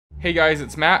Hey guys,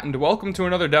 it's Matt, and welcome to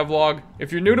another devlog.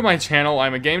 If you're new to my channel,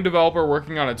 I'm a game developer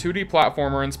working on a 2D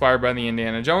platformer inspired by the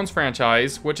Indiana Jones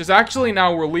franchise, which is actually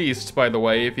now released, by the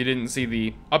way, if you didn't see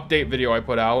the update video I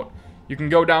put out. You can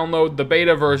go download the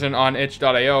beta version on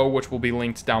itch.io, which will be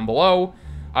linked down below.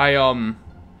 I,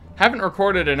 haven't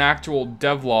recorded an actual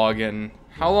devlog in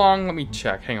how long? Let me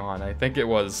check, hang on, I think it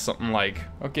was something like...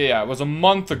 Okay, yeah, it was a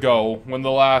month ago when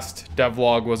the last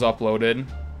devlog was uploaded.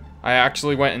 I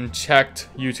actually went and checked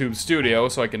YouTube Studio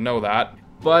so I could know that.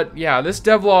 But yeah, this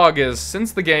devlog is,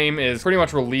 since the game is pretty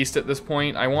much released at this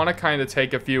point, I want to kind of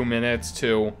take a few minutes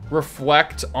to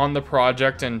reflect on the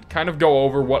project and kind of go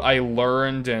over what I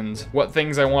learned and what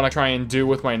things I want to try and do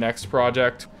with my next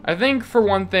project. I think, for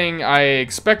one thing, I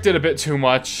expected a bit too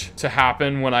much to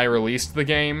happen when I released the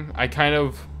game. I kind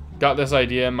of got this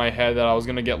idea in my head that I was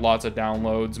going to get lots of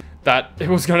downloads, that it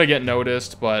was going to get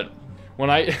noticed, but when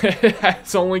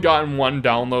it's only gotten one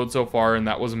download so far, and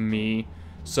that was me.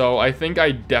 So I think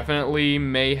I definitely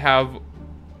may have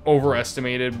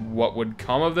overestimated what would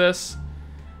come of this,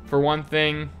 for one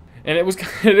thing. And it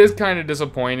is kind of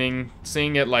disappointing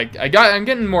seeing it, like, I'm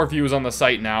getting more views on the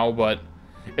site now, but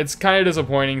it's kind of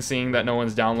disappointing seeing that no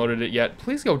one's downloaded it yet.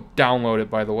 Please go download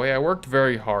it, by the way. I worked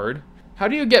very hard. How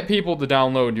do you get people to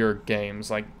download your games?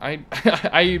 Like,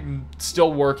 I'm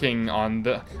still working on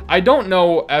the... I don't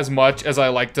know as much as I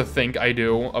like to think I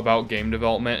do about game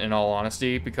development, in all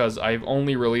honesty, because I've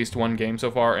only released one game so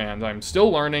far, and I'm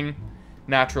still learning,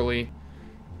 naturally.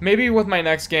 Maybe with my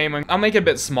next game, I'll make it a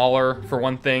bit smaller, for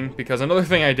one thing, because another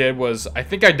thing I did was, I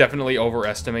think I definitely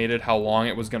overestimated how long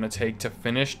it was going to take to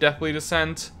finish Deathly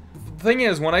Descent. The thing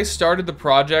is, when I started the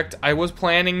project, I was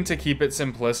planning to keep it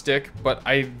simplistic, but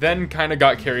I then kind of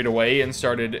got carried away and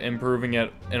started improving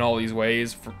it in all these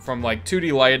ways, from like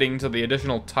 2D lighting to the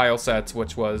additional tile sets,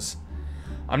 which was...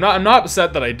 I'm not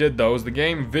upset that I did those. The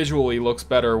game visually looks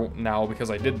better now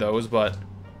because I did those, but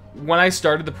when I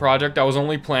started the project, I was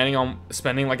only planning on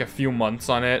spending like a few months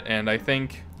on it, and I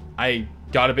think I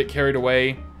got a bit carried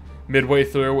away midway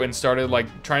through and started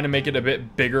like trying to make it a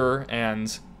bit bigger,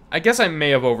 and I guess I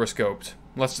may have overscoped.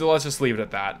 Let's just leave it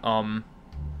at that.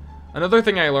 Another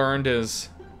thing I learned is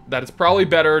that it's probably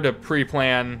better to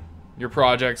pre-plan your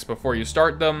projects before you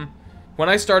start them. When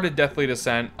I started Deathly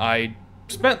Descent, I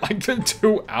spent like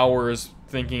 2 hours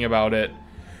thinking about it,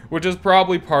 which is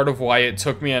probably part of why it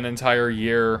took me an entire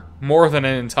year, more than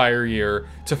an entire year,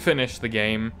 to finish the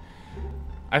game.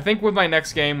 I think with my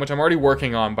next game, which I'm already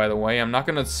working on, by the way, I'm not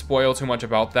going to spoil too much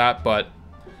about that, but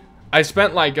I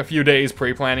spent like a few days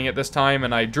pre-planning it this time,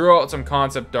 and I drew out some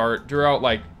concept art,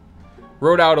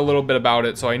 wrote out a little bit about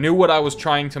it, so I knew what I was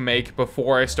trying to make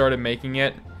before I started making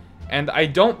it. And I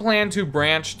don't plan to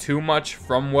branch too much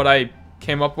from what I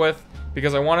came up with,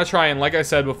 because I want to try, and like I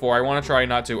said before, I want to try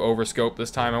not to overscope this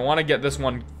time. I want to get this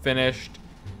one finished.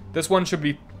 This one should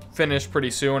be finished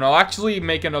pretty soon. I'll actually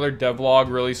make another devlog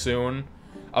really soon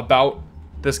about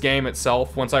this game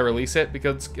itself once I release it,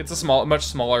 because it's a much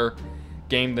smaller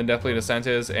game than Deathly Descent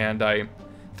is, and I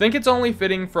think it's only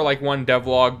fitting for like one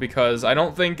devlog because I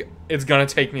don't think it's gonna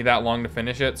take me that long to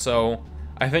finish it. So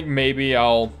I think maybe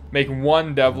I'll make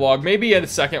one devlog, maybe a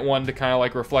second one to kind of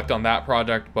like reflect on that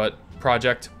project,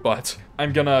 but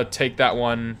I'm gonna take that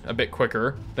one a bit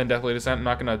quicker than Deathly Descent. I'm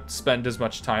not gonna spend as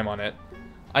much time on it.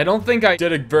 I don't think I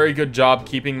did a very good job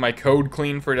keeping my code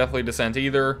clean for Deathly Descent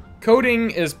either.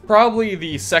 Coding is probably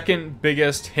the second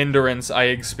biggest hindrance I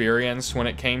experienced when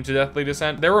it came to Deathly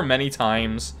Descent. There were many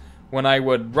times when I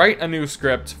would write a new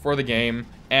script for the game,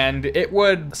 and it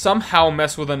would somehow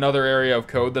mess with another area of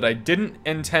code that I didn't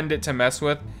intend it to mess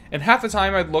with. And half the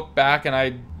time I'd look back and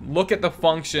I'd look at the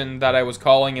function that I was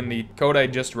calling in the code I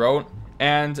just wrote,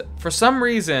 and for some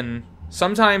reason,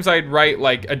 sometimes I'd write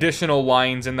like additional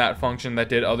lines in that function that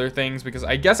did other things, because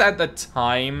I guess at the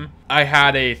time I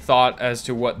had a thought as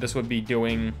to what this would be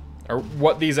doing, or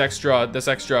what this extra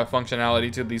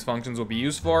functionality to these functions would be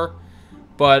used for.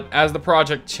 But as the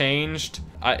project changed,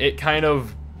 it kind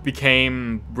of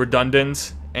became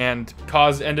redundant and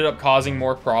ended up causing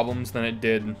more problems than it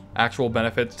did actual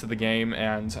benefits to the game.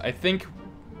 And I think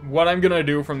what I'm gonna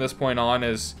do from this point on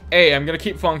is, I'm gonna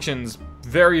keep functions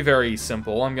very, very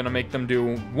simple. I'm gonna make them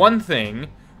do one thing,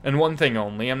 and one thing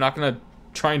only. I'm not gonna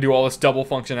try and do all this double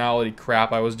functionality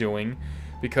crap I was doing,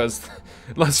 because,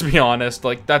 let's be honest,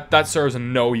 like, that serves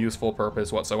no useful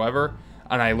purpose whatsoever.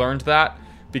 And I learned that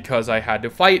because I had to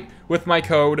fight with my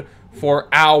code for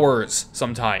hours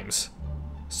sometimes.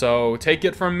 So, take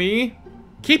it from me,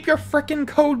 keep your frickin'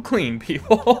 code clean,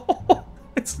 people.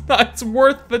 It's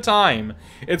worth the time.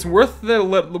 It's worth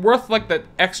like the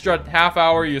extra half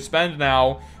hour you spend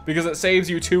now, because it saves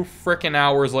you 2 frickin'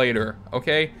 hours later,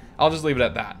 okay? I'll just leave it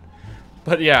at that.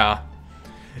 But yeah,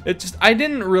 I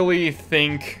didn't really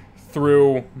think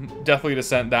through Deathly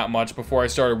Descent that much before I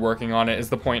started working on it, is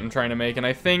the point I'm trying to make. And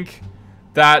I think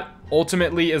that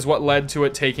ultimately is what led to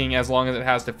it taking as long as it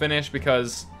has to finish,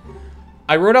 because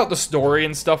I wrote out the story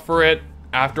and stuff for it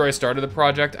after I started the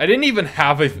project. I didn't even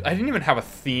have a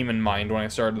theme in mind when I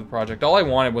started the project. All I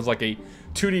wanted was like a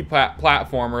 2D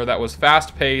platformer that was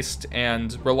fast-paced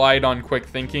and relied on quick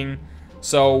thinking.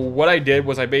 So what I did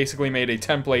was I basically made a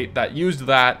template that used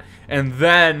that, and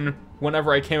then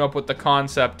whenever I came up with the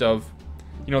concept of,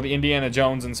 you know, the Indiana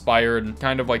Jones inspired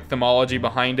kind of like themology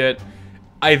behind it,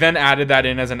 I then added that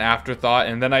in as an afterthought,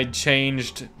 and then I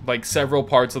changed like several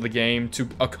parts of the game to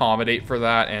accommodate for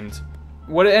that, and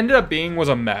what it ended up being was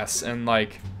a mess. And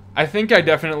like, I think I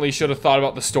definitely should have thought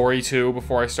about the story too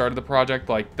before I started the project.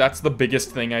 Like, that's the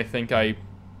biggest thing I think I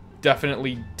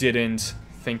definitely didn't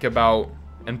think about,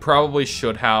 and probably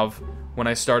should have when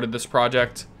I started this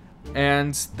project.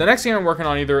 And the next game I'm working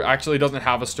on either actually doesn't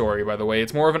have a story, by the way.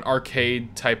 It's more of an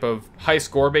arcade type of high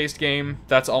score based game.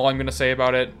 That's all I'm gonna say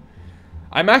about it.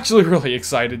 I'm actually really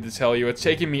excited to tell you. It's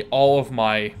taking me all of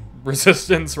my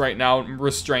resistance right now,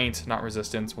 restraint, not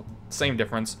resistance, same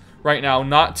difference, right now,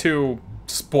 not to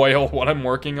spoil what I'm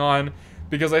working on,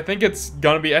 because I think it's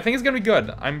gonna be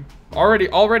good. I'm already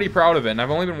proud of it, and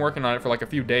I've only been working on it for like a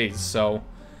few days, so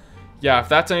yeah, if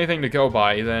that's anything to go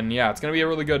by, then yeah, it's gonna be a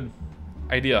really good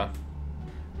idea.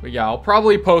 But yeah, I'll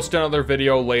probably post another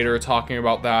video later talking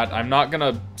about that. I'm not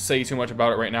gonna say too much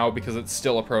about it right now because it's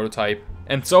still a prototype,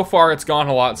 and so far it's gone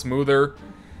a lot smoother.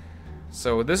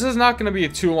 So this is not going to be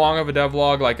too long of a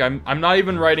devlog. Like, I'm not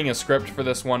even writing a script for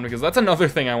this one, because that's another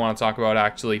thing I want to talk about,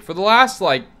 actually. For the last,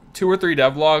 like, 2 or 3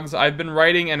 devlogs, I've been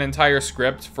writing an entire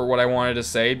script for what I wanted to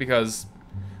say, because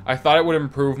I thought it would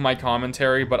improve my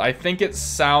commentary, but I think it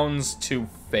sounds too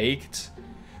faked.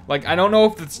 Like, I don't know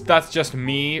if that's just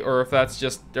me, or if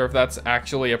that's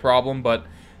actually a problem, but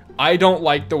I don't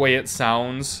like the way it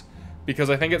sounds, because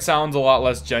I think it sounds a lot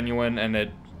less genuine, and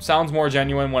it sounds more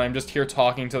genuine when I'm just here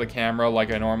talking to the camera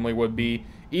like I normally would be.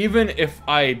 Even if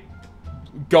I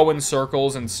go in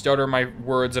circles and stutter my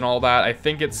words and all that, I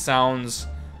think it sounds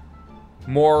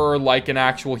more like an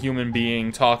actual human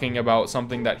being talking about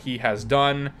something that he has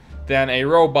done than a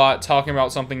robot talking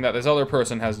about something that this other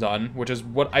person has done, which is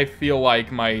what I feel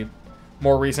like my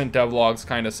more recent devlogs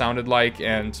kind of sounded like.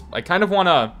 And I kind of want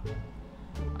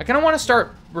to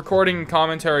start recording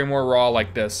commentary more raw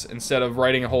like this, instead of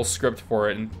writing a whole script for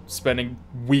it and spending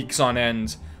weeks on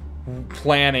end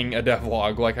planning a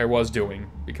devlog like I was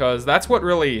doing, because that's what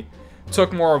really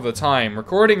took more of the time.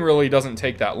 Recording really doesn't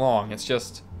take that long. It's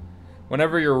just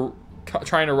whenever you're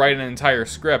trying to write an entire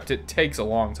script, it takes a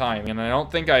long time, and I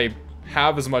don't think I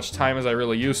have as much time as I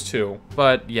really used to.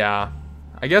 But yeah,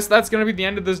 I guess that's gonna be the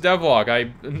end of this devlog.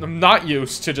 I'm not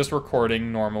used to just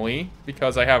recording normally,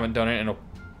 because I haven't done it in a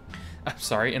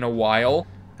while.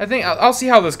 I think I'll see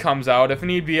how this comes out. If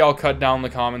need be, I'll cut down the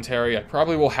commentary. I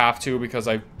probably will have to, because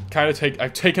I've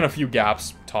taken a few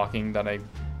gaps talking that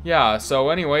yeah, so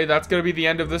anyway, that's gonna be the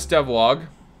end of this devlog.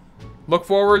 Look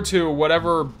forward to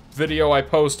whatever video I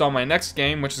post on my next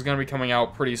game, which is gonna be coming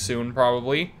out pretty soon,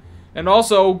 probably. And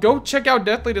also, go check out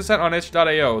Deathly Descent on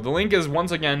itch.io. The link is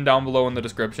once again down below in the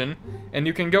description, and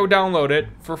you can go download it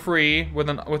for free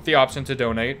with the option to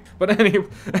donate. But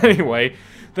anyway,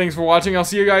 thanks for watching. I'll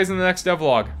see you guys in the next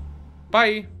devlog.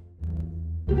 Bye!